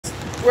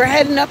we're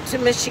heading up to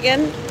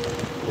Michigan.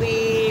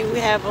 We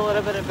have a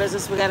little bit of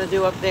business we got to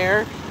do up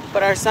there.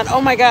 But our son,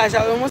 oh my gosh,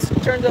 I almost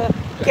turned the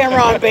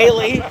camera on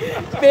Bailey.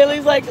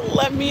 Bailey's like,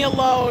 let me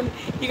alone.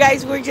 You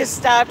guys, we just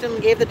stopped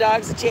and gave the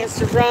dogs a chance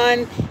to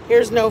run.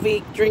 Here's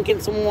Novi drinking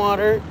some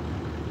water.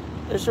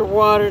 There's her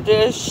water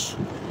dish.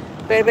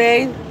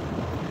 Baby,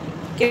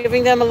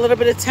 giving them a little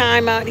bit of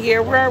time out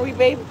here. Where are we,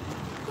 babe?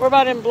 We're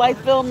about in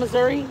Blytheville,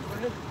 Missouri.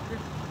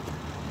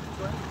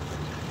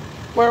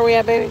 Where are we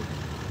at, baby?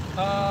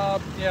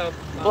 Yeah.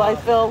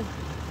 Blytheville.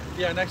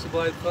 Yeah, next to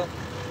Blytheville.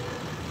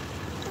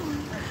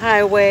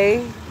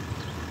 Highway.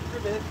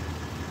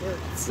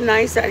 It's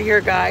nice out here,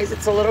 guys.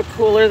 It's a little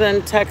cooler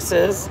than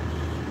Texas.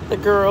 The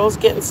girls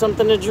getting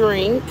something to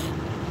drink.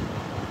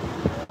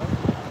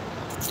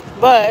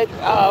 But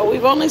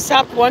we've only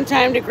stopped one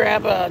time to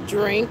grab a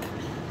drink.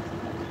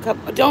 Are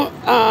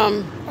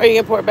you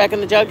gonna pour it back in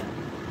the jug?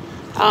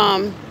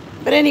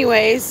 But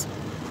anyways,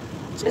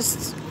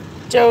 just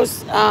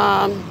Joe's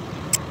mom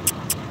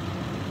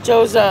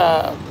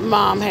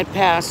had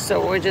passed,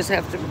 so we just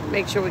have to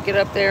make sure we get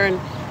up there and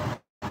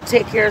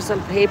take care of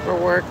some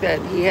paperwork that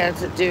he had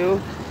to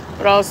do.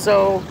 But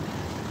also,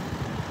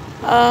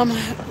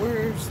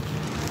 we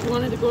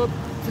wanted to go up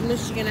to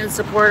Michigan and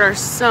support our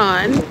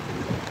son.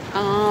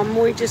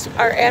 We just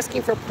are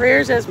asking for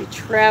prayers as we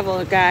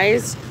travel,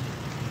 guys.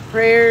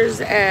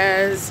 Prayers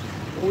as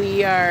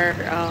we are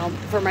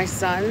for my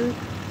son.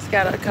 He's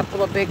got a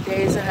couple of big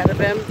days ahead of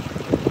him,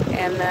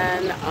 and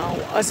then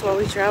us while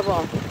we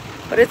travel.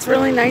 But it's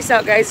really nice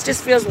out, guys. It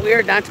just feels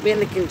weird not to be in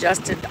the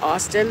congested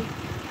Austin.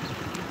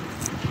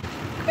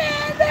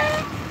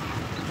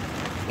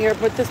 Here,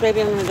 put this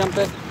baby. I'm gonna dump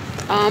it.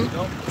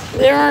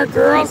 There are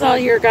girls out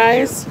here,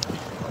 guys.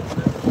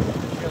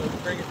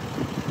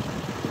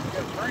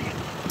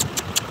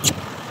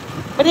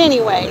 But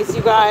anyways,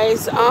 you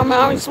guys,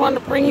 I just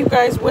wanted to bring you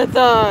guys with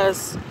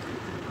us.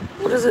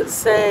 What does it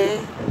say?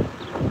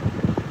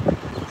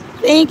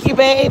 Thank you,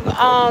 babe.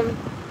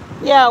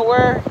 Yeah,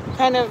 we're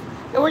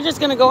just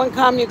gonna go and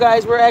come, you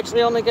guys. We're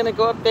actually only gonna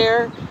go up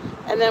there,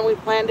 and then we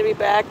plan to be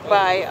back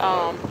by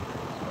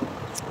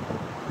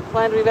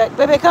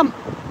baby, come.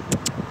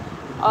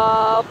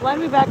 Plan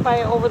to be back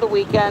by over the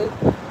weekend.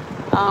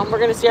 We're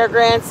gonna see our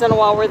grandson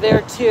while we're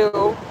there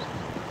too.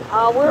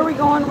 Where are we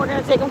going? We're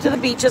going to take them to the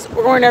beaches.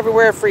 We're going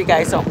everywhere free,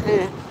 guys. So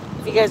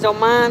if you guys don't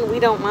mind,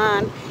 we don't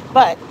mind.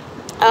 But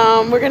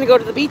we're going to go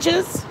to the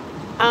beaches.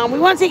 We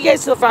want to take you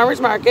guys to the farmer's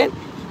market. Is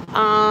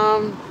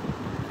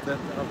that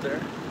out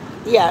there?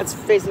 Yeah, it's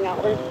facing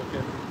outward. Oh,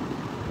 okay.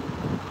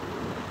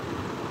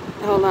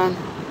 Hold on.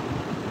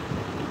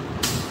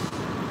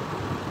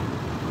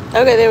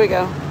 Okay, there we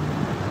go.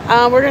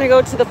 We're going to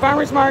go to the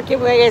farmer's market.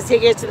 We're going to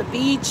take you guys to the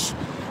beach.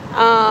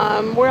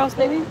 Where else,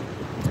 baby?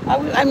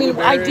 I mean,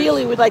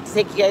 ideally, we'd like to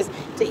take you guys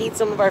to eat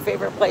some of our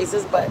favorite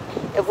places, but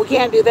if we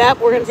can't do that,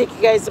 we're going to take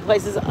you guys to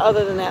places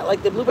other than that,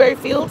 like the blueberry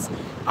fields,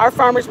 our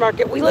farmer's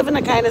market. We live in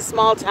a kind of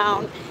small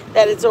town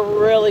that it's a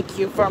really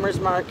cute farmer's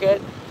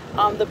market.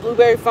 The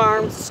blueberry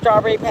farms,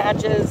 strawberry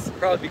patches.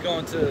 Probably be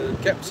going to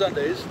Captain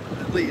Sundays,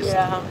 at least.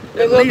 Yeah,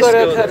 maybe we'll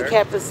go to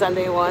Captain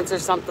Sunday once or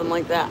something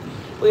like that.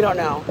 We don't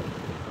know.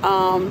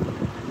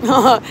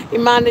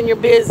 You're minding your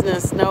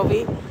business,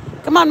 Novi.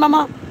 Come on,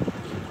 Mama.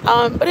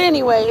 But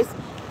anyways,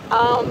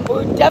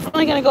 we're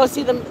definitely going to go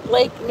see the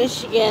Lake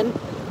Michigan.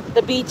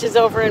 The beaches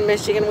over in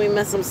Michigan. We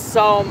miss them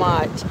so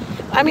much.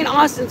 I mean,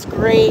 Austin's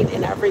great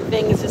and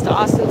everything. It's just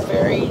Austin's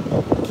very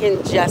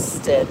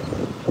congested.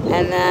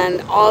 And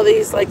then all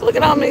these, like, look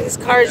at how many of these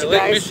cars, you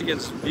guys. Lake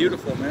Michigan's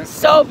beautiful, man.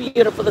 So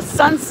beautiful. The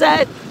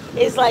sunset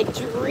is, like,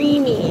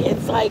 dreamy.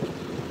 It's, like,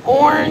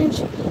 orange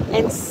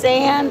and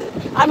sand.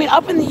 I mean,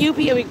 up in the UP,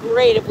 it would be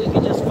great if we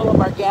could just fill up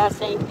our gas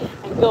tank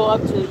and go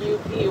up to the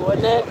UP,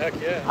 wouldn't it? Oh, heck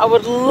yeah. I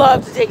would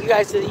love to take you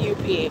guys to the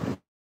UP.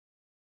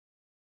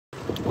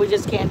 We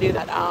just can't do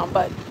that.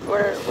 But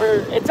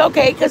it's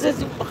okay because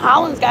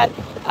Holland's got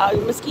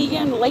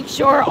Muskegon,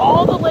 Lakeshore,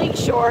 all the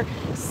Lakeshore,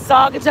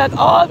 Saugatuck.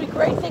 Oh, it'd be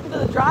great to take it to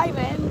the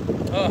drive-in.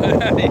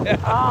 Oh, yeah.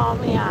 Oh,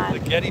 man. The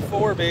Getty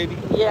 4, baby.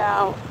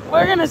 Yeah,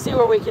 we're going to see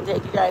where we can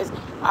take you guys.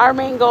 Our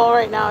main goal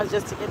right now is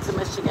just to get to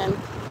Michigan.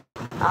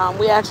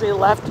 We actually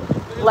left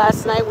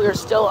last night. We were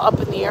still up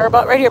in the air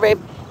about right here,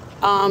 babe.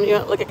 You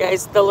know, look at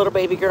guys, the little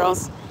baby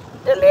girls.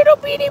 The little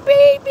bitty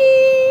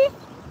baby.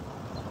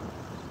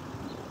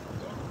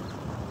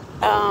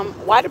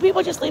 Why do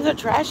people just leave their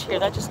trash here?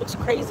 That just looks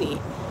crazy.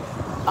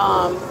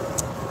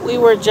 We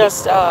were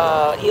just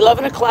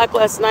 11 o'clock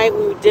last night.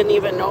 We didn't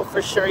even know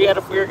for sure yet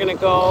if we were going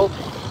to go.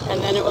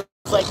 And then it was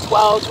like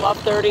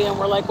 12:30, and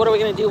we're like, what are we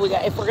going to do?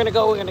 If we're going to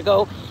go, we're going to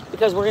go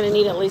because we're going to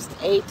need at least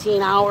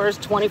 18 hours,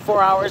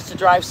 24 hours to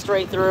drive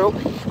straight through.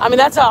 I mean,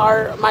 that's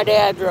how my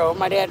dad drove.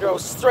 My dad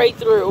drove straight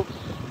through.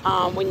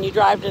 When you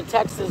drive to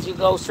Texas, you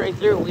go straight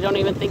through. We don't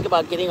even think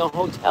about getting a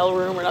hotel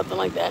room or nothing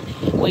like that.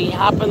 We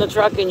hop in the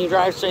truck and you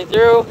drive straight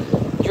through.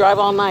 You drive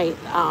all night.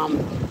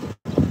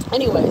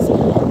 Anyways,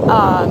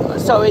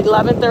 so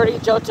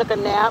 11:30, Joe took a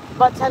nap.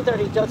 About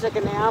 10:30, Joe took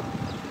a nap.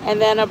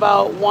 And then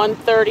about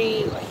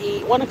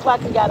 1:30, 1 o'clock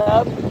he got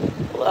up,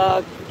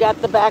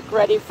 got the back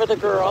ready for the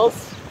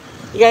girls.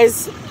 You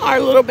guys, our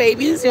little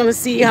babies, you want to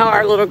see how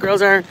our little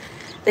girls are.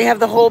 They have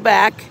the whole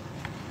back.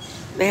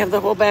 They have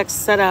the whole back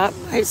set up.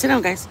 Hey, sit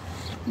down, guys.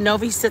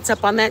 Novi sits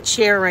up on that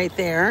chair right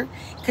there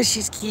because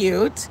she's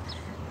cute.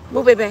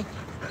 Move, baby.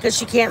 Because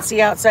she can't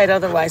see outside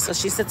otherwise, so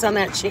she sits on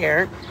that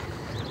chair.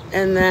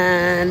 And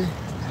then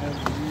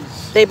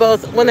they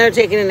both, when they're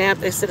taking a nap,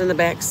 they sit in the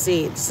back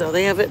seat. So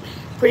they have it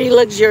pretty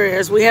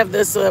luxurious. We have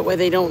this so that way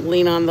they don't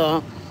lean on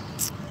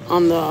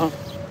the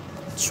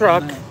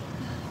truck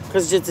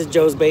because it's a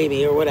Joe's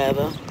baby or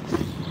whatever.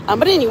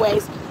 But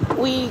anyways,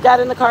 we got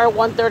in the car at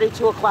 1:30,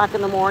 2 o'clock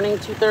in the morning,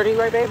 2:30,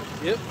 right, babe?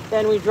 Yep.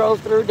 Then we drove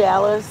through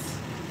Dallas.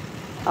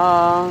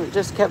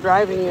 Just kept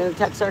driving in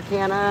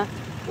Texarkana.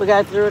 We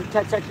got through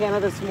Texarkana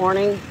this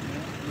morning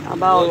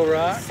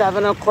about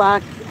 7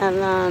 o'clock, and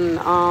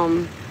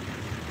then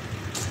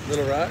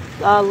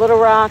Little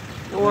Rock,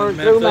 and we're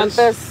through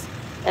Memphis,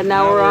 and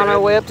now we're on our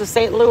way up to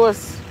St.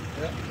 Louis.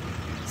 Yep.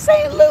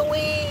 St.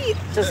 Louis!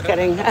 Just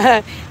kidding.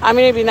 I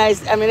mean, it'd be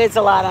nice. I mean, it's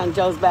a lot on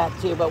Joe's back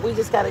too, but we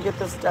just got to get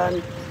this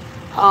done.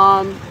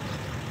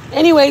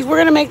 Anyways,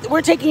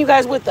 we're taking you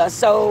guys with us,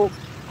 so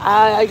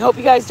I hope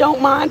you guys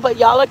don't mind, but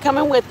y'all are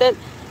coming with it,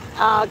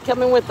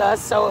 coming with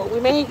us. So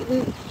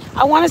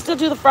I want to still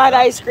do the fried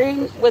ice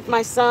cream with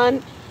my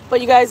son,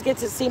 but you guys get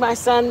to see my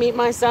son, meet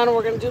my son, and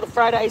we're going to do the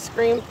fried ice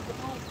cream.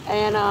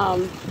 And I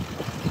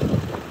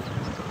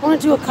want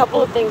to do a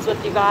couple of things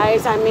with you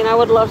guys. I mean, I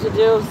would love to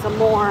do some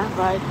more,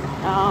 but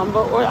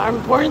our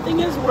important thing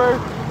is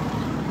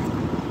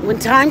when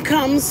time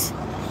comes,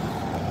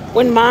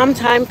 when mom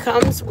time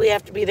comes, we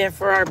have to be there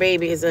for our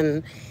babies,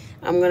 and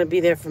I'm going to be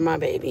there for my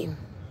baby.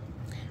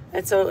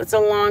 It's a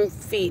long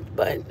feat,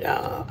 but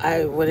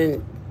I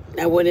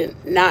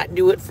wouldn't not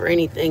do it for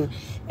anything.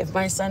 If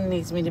my son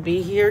needs me to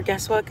be here,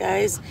 guess what,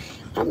 guys?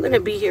 I'm going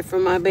to be here for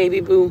my baby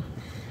boo.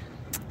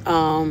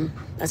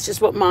 That's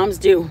just what moms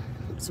do.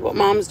 It's what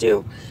moms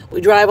do.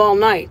 We drive all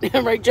night,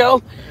 right,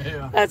 Joe?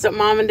 Yeah. That's what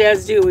mom and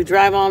dads do. We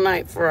drive all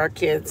night for our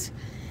kids.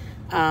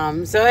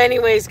 So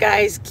anyways,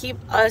 guys, keep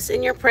us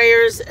in your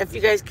prayers. If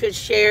you guys could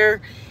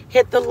share,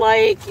 hit the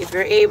like. If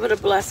you're able to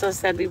bless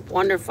us, that'd be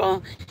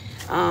wonderful.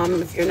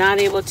 If you're not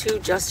able to,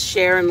 just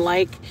share and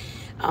like.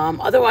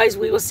 Otherwise,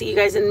 we will see you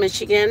guys in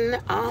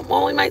Michigan.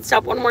 Well, we might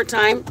stop one more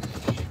time.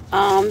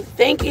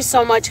 Thank you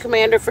so much,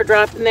 Commander, for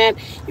dropping that.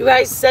 You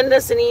guys send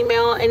us an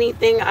email,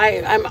 anything.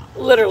 I'm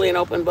literally an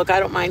open book. I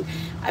don't mind.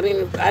 I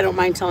mean, I don't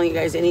mind telling you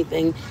guys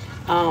anything.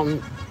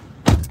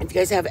 If you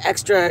guys have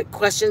extra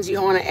questions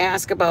you want to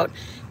ask about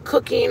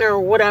cooking or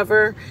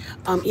whatever,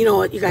 you know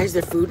what, you guys,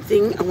 the food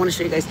thing, I want to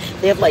show you guys.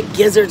 They have like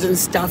gizzards and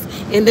stuff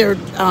in their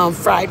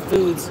fried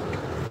foods.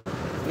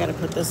 I gotta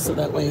put this so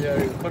that way.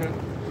 Yeah, you put it.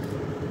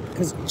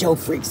 Because Joe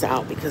freaks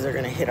out because they're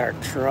gonna hit our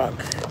truck.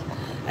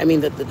 I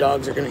mean that the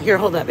dogs are gonna. Here,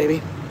 hold that,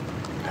 baby.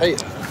 Hey.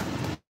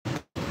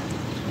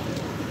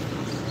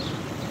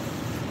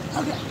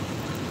 Okay.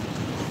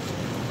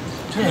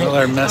 All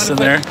our mess in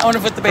there. I want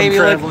to put the baby.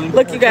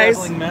 Look, you guys.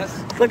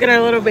 Look at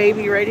our little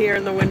baby right here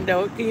in the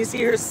window. Can you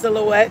see her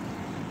silhouette?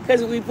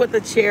 Because we put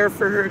the chair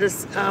for her to.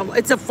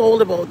 It's a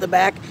foldable. The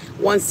back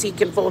one seat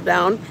can fold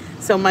down.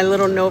 So my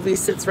little Novi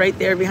sits right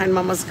there behind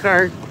Mama's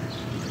car.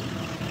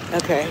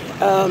 Okay.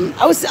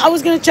 I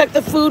was gonna check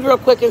the food real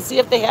quick and see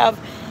if they have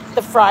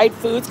the fried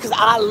foods, because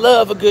I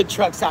love a good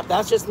truck stop.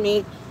 That's just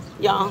me,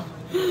 y'all.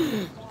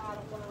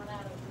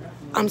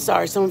 I'm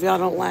sorry, some of y'all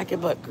don't like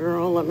it, but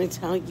girl, let me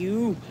tell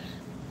you,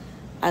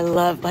 I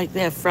love, like,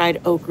 they have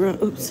fried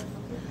okra. Oops.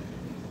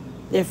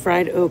 They have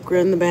fried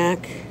okra in the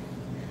back.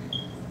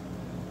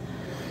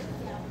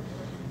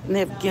 And they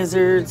have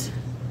gizzards.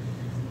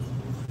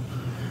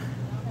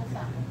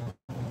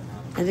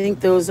 I think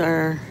those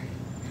are,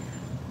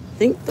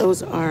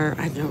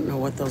 I don't know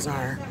what those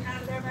are.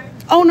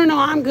 Oh, no,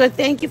 I'm good.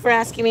 Thank you for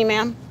asking me,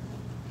 ma'am.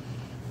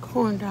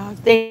 Corn dog.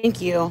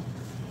 Thank you.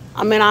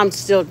 I mean, I'm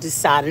still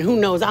deciding. Who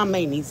knows? I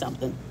may need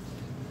something.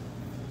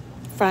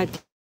 Fried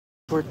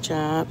pork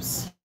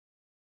chops.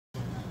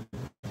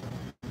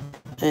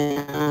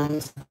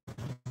 And,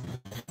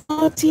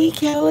 oh, T.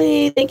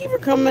 Kelly, thank you for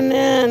coming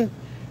in.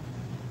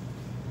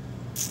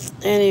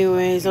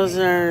 Anyways, those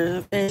are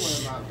the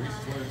fish.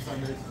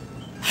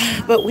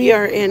 But we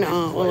are in,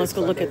 well, let's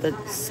go look at the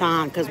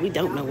sign, because we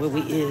don't know where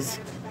we is.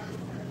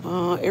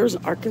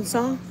 Arizona,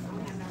 Arkansas?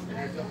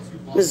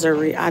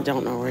 Missouri. I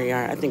don't know where we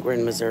are. I think we're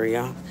in Missouri,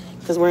 y'all.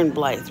 Because we're in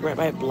Blythe, right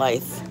by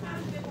Blythe.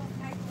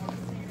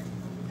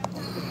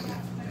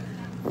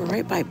 We're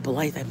right by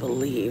Blythe, I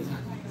believe.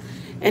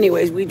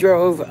 Anyways, we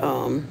drove,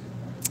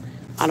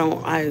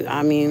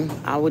 I mean,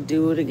 I would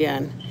do it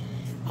again.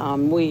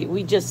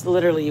 We just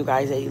literally, you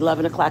guys, at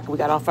 11 o'clock, we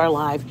got off our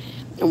live,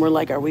 and we're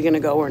like, are we going to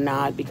go or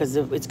not? Because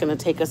it's going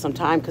to take us some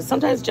time. Because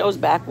sometimes Joe's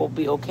back will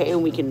be okay,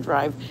 and we can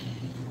drive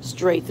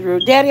straight through.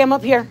 Daddy, I'm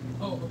up here.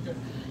 Oh, okay.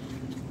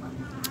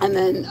 And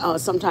then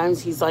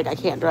sometimes he's like, I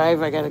can't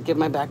drive. I got to give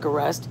my back a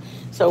rest.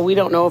 So we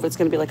don't know if it's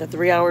going to be like a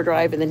 3-hour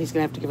drive, and then he's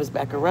going to have to give his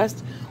back a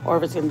rest, or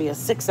if it's going to be a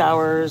 6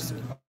 hours.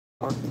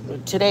 Or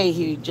today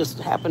he just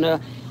happened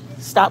to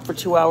stopped for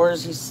 2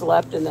 hours. He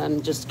slept and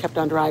then just kept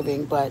on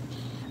driving. But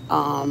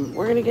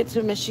we're gonna get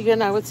to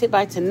Michigan. I would say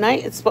by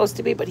tonight it's supposed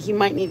to be, but he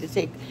might need to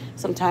take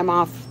some time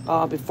off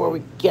before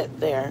we get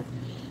there.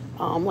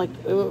 I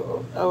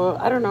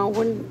don't know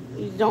when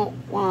you don't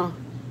want.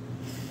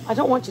 I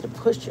don't want you to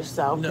push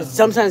yourself because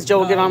sometimes Joe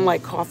will get on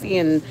like coffee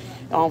and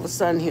all of a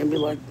sudden he'll be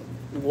like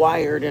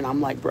wired, and I'm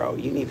like, bro,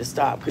 you need to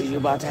stop because you're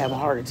about to have a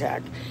heart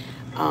attack.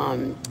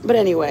 But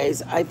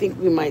anyways, I think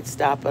we might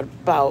stop at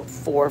about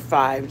 4 or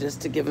 5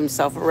 just to give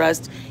himself a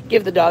rest,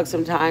 give the dog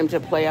some time to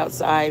play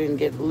outside and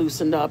get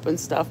loosened up and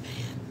stuff.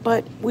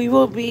 But we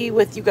will be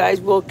with you guys.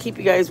 We'll keep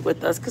you guys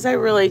with us because I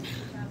want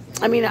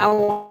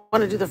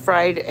to do the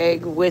fried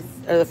egg with,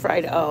 or the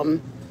fried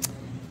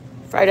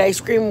ice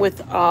cream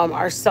with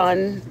our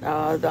son,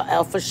 the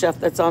alpha chef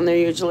that's on there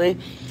usually.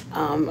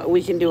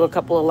 We can do a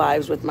couple of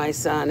lives with my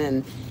son,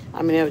 and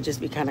I mean, it would just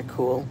be kind of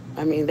cool.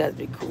 I mean, that'd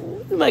be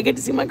cool. I get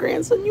to see my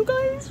grandson, you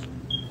guys.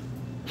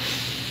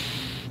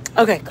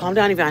 Okay, calm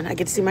down, Yvonne. I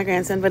get to see my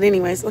grandson. But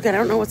anyways, look at, I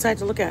don't know what side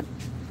to look at.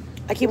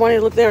 I keep wanting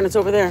to look there, and it's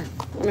over there.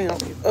 Let me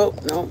help you. Oh,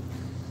 no.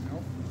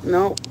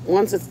 No,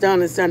 once it's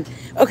done, it's done.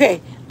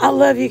 Okay, I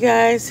love you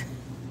guys.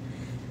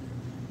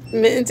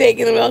 Mitten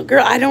taking the wheel.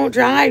 Girl, I don't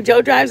drive.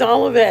 Joe drives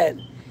all of it.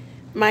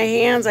 My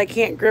hands, I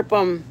can't grip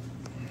them.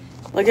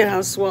 Look at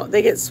how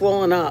they get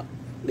swollen up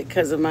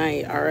because of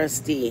my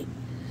RSD.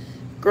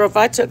 Girl, if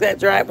I took that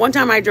drive, one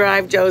time I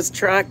drive Joe's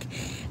truck,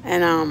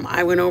 and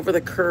I went over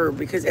the curb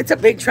because it's a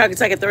big truck. It's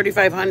like a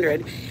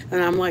 3500,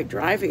 and I'm like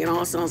driving, and all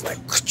of a sudden I was like,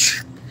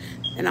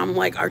 and I'm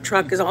like, our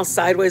truck is all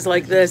sideways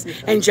like this,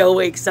 and Joe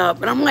wakes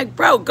up, and I'm like,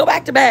 bro, go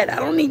back to bed. I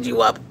don't need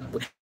you up.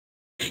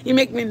 You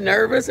make me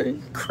nervous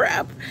and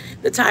crap.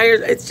 The tires,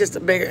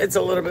 it's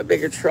a little bit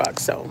bigger truck,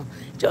 so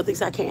Joe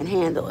thinks I can't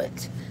handle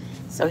it.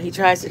 So he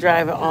tries to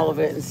drive all of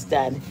it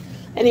instead.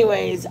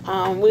 Anyways,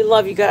 we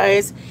love you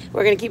guys.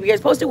 We're going to keep you guys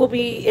posted. We'll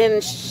be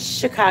in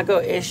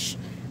Chicago-ish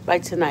by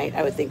tonight,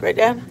 I would think. Right,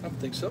 Dad? I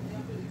think so.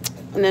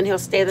 And then he'll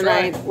stay the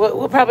night.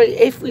 We'll probably,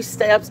 if we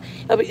stay up,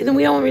 then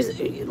we don't,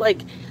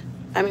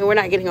 we're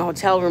not getting a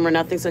hotel room or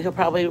nothing, so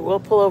we'll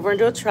pull over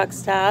into a truck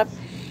stop.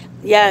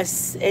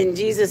 Yes, in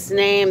Jesus'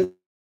 name,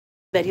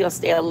 that he'll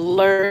stay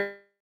alert,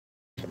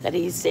 that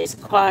he stays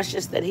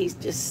cautious, that he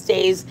just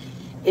stays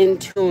in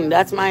tune.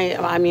 I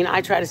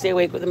try to stay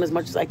awake with him as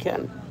much as I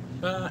can.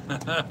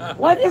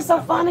 What is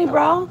so funny,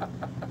 bro?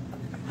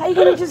 How you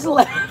gonna just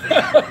let?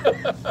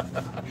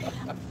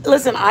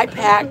 Listen, I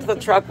packed the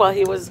truck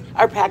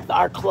I packed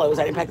our clothes.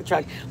 I didn't pack the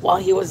truck while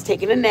he was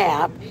taking a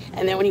nap,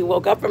 and then when he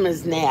woke up from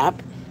his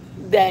nap,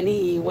 then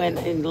he went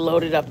and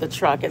loaded up the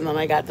truck, and then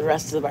I got the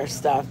rest of our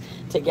stuff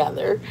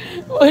together.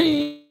 What are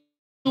you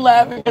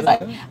laughing?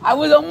 Because I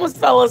was almost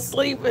fell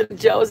asleep, and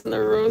Joe's in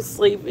the room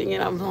sleeping,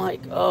 and I'm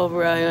like, oh,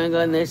 Brian, I'm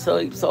going there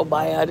so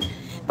bad.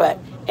 But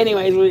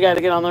anyways, we got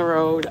to get on the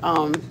road.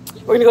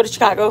 We're gonna go to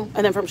Chicago,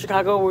 and then from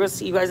Chicago, we're gonna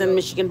see you guys in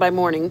Michigan by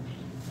morning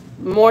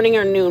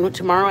or noon.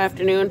 Tomorrow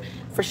afternoon,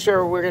 for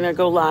sure, we're gonna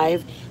go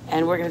live,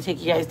 and we're gonna take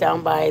you guys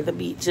down by the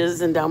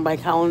beaches and down by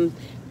Collins,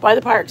 by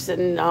the parks.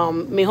 And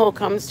Mijo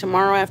comes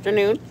tomorrow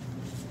afternoon.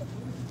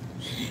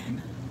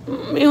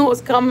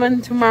 Mijo's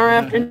coming tomorrow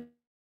afternoon,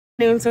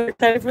 so we're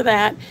excited for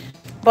that.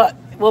 But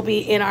we'll be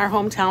in our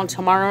hometown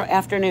tomorrow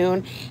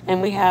afternoon,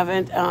 and we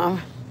haven't.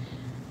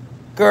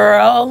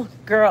 Girl,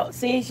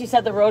 see, she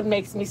said the road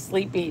makes me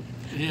sleepy.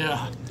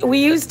 Yeah. When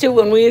we used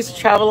to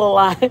travel a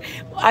lot.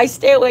 I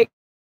stay awake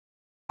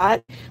a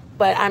lot,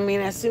 but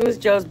as soon as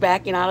Joe's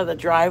backing out of the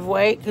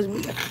driveway, because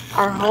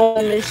our home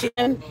in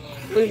Michigan,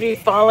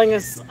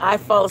 I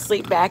fall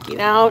asleep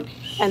backing out,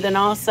 and then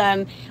all of a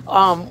sudden,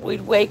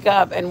 we'd wake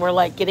up and we're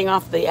like getting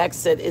off the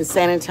exit in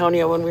San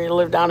Antonio when we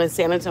lived down in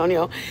San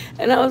Antonio,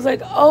 and I was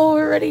like, oh,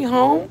 we're already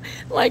home?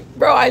 Like,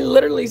 bro, I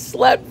literally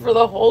slept for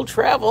the whole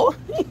travel.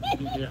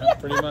 Yeah,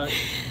 pretty much.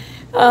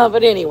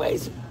 But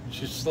anyways.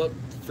 She slept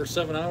for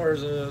 7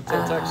 hours till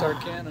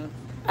Texarkana.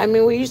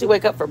 We usually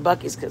wake up for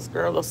Buc-ee's because,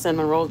 girl, those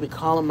cinnamon rolls be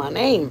calling my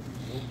name.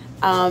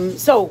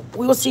 So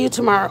we will see you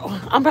tomorrow.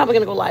 I'm probably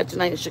going to go live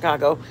tonight in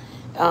Chicago.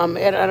 And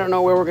I don't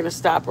know where we're going to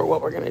stop or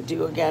what we're going to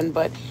do again,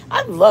 but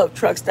I love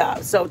truck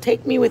stops. So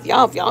take me with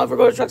y'all. If y'all ever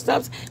go to truck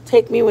stops,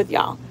 take me with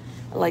y'all.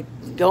 Like,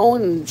 go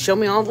and show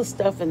me all the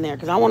stuff in there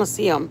because I want to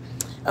see them.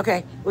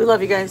 Okay, we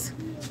love you guys.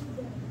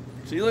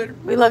 See you later.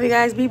 We love you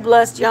guys. Be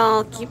blessed,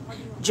 y'all. Keep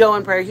Joe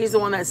in prayer. He's the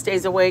one that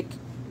stays awake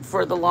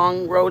for the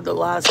long road, the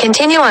last.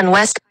 Continue on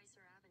West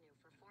Kaiser Avenue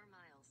for 4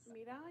 miles.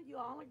 Mira, you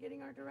all are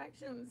getting our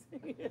directions.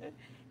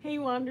 Hey,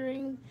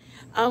 wandering.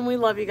 We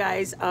love you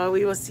guys.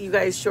 We will see you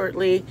guys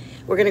shortly.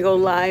 We're gonna go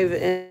live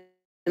in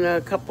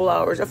a couple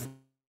hours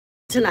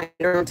tonight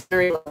or 10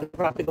 or 11.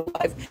 Probably go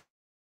live.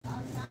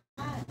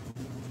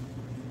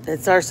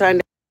 It's our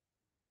sign.